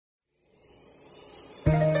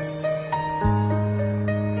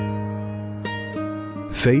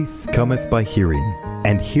Faith cometh by hearing,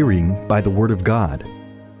 and hearing by the Word of God.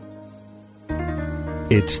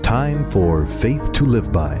 It's time for Faith to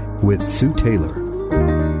Live By with Sue Taylor.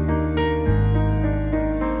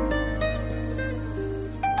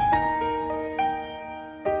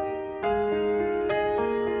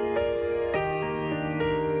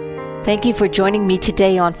 Thank you for joining me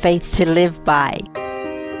today on Faith to Live By.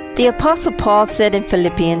 The Apostle Paul said in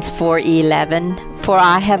Philippians 4:11, "For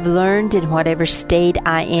I have learned in whatever state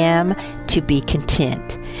I am to be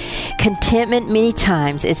content." Contentment many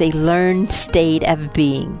times is a learned state of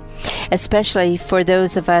being, especially for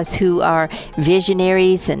those of us who are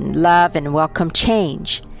visionaries and love and welcome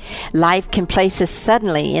change. Life can place us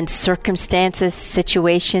suddenly in circumstances,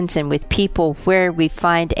 situations, and with people where we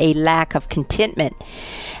find a lack of contentment.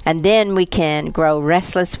 And then we can grow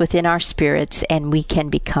restless within our spirits, and we can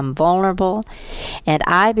become vulnerable, and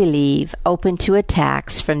I believe open to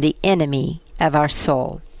attacks from the enemy of our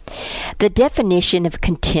soul. The definition of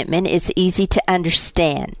contentment is easy to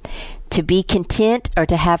understand. To be content or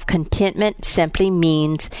to have contentment simply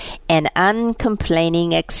means an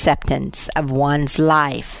uncomplaining acceptance of one's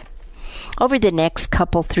life. Over the next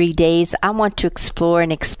 3 days, I want to explore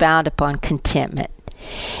and expound upon contentment.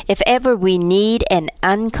 If ever we need an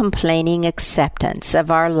uncomplaining acceptance of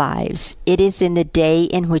our lives, it is in the day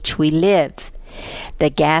in which we live. The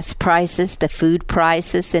gas prices, the food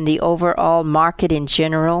prices, and the overall market in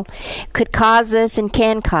general could cause us and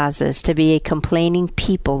can cause us to be a complaining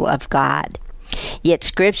people of God. Yet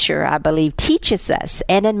Scripture, I believe, teaches us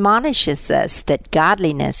and admonishes us that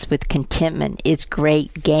godliness with contentment is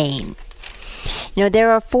great gain. You know,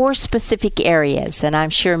 there are 4 specific areas, and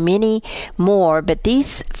I'm sure many more, but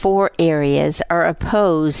these 4 areas are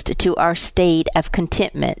opposed to our state of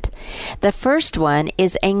contentment. The first one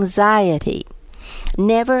is anxiety.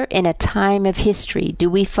 Never in a time of history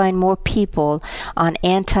do we find more people on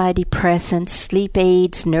antidepressants, sleep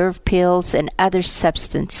aids, nerve pills, and other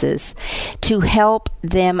substances to help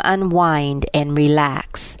them unwind and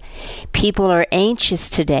relax. People are anxious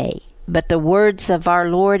today, but the words of our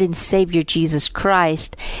Lord and Savior Jesus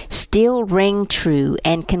Christ still ring true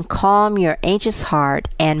and can calm your anxious heart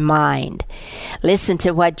and mind. Listen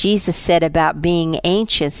to what Jesus said about being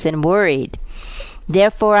anxious and worried.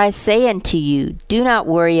 "Therefore I say unto you, do not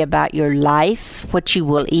worry about your life, what you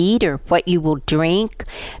will eat or what you will drink,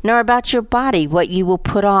 nor about your body, what you will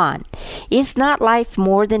put on. Is not life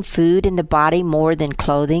more than food, and the body more than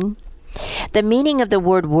clothing?" The meaning of the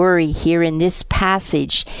word worry here in this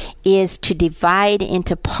passage is to divide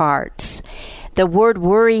into parts. The word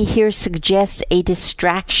worry here suggests a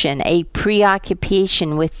distraction, a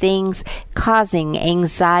preoccupation with things causing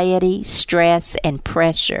anxiety, stress, and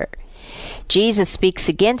pressure. Jesus speaks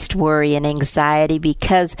against worry and anxiety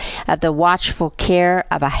because of the watchful care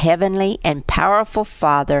of a heavenly and powerful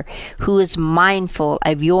Father who is mindful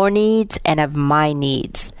of your needs and of my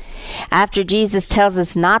needs. After Jesus tells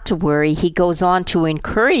us not to worry, he goes on to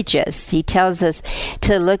encourage us. He tells us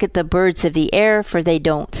to look at the birds of the air, for they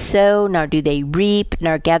don't sow, nor do they reap,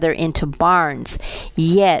 nor gather into barns.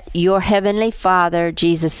 Yet your heavenly Father,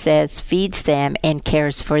 Jesus says, feeds them and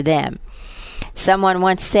cares for them. Someone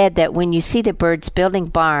once said that when you see the birds building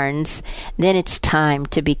barns, then it's time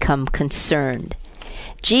to become concerned.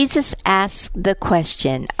 Jesus asked the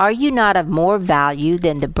question, are you not of more value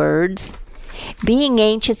than the birds? Being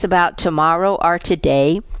anxious about tomorrow or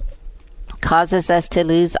today causes us to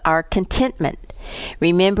lose our contentment.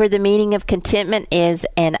 Remember, the meaning of contentment is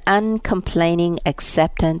an uncomplaining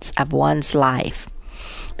acceptance of one's life.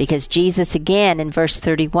 Because Jesus again in verse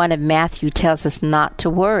 31 of Matthew tells us not to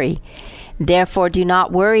worry. Therefore do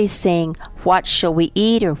not worry, saying, what shall we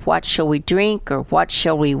eat, or what shall we drink, or what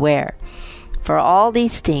shall we wear? For all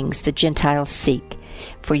these things the Gentiles seek.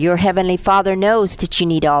 For your heavenly Father knows that you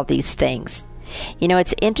need all these things. You know,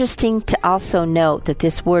 it's interesting to also note that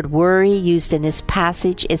this word worry used in this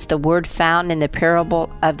passage is the word found in the parable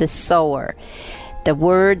of the sower.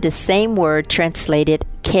 The same word translated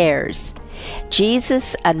cares.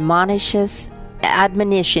 Jesus'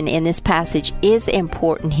 admonition in this passage is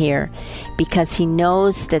important here because he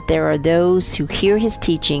knows that there are those who hear his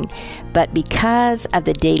teaching, but because of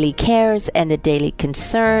the daily cares and the daily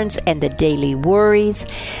concerns and the daily worries,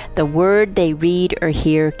 the word they read or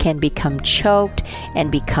hear can become choked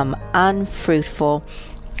and become unfruitful,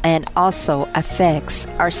 and also affects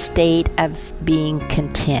our state of being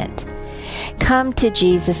content. Come to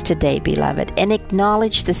Jesus today, beloved, and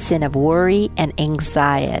acknowledge the sin of worry and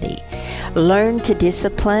anxiety. Learn to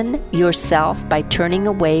discipline yourself by turning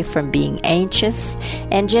away from being anxious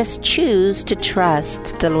and just choose to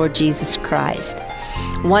trust the Lord Jesus Christ.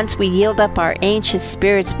 Once we yield up our anxious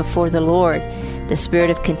spirits before the Lord The spirit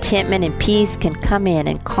of contentment and peace can come in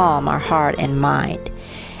and calm our heart and mind.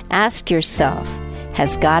 Ask yourself,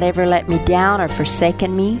 has God ever let me down or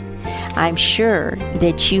forsaken me? I'm sure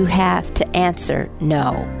that you have to answer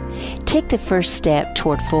no. Take the first step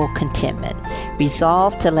toward full contentment.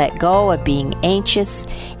 Resolve to let go of being anxious,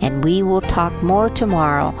 and we will talk more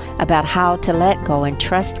tomorrow about how to let go and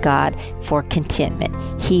trust God for contentment.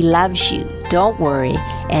 He loves you. Don't worry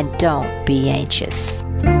and don't be anxious.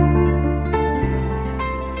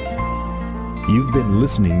 You've been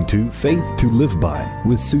listening to Faith to Live By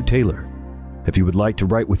with Sue Taylor. If you would like to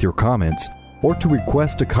write with your comments or to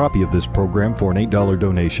request a copy of this program for an $8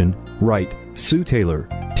 donation, write Sue Taylor,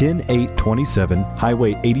 10827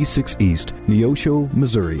 Highway 86 East, Neosho,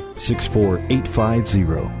 Missouri,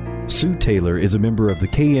 64850. Sue Taylor is a member of the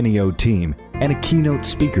KNEO team and a keynote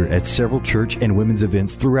speaker at several church and women's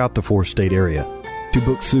events throughout the 4-state area. To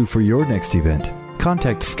book Sue for your next event,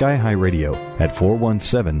 contact Sky High Radio at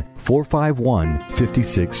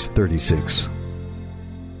 417-451-5636.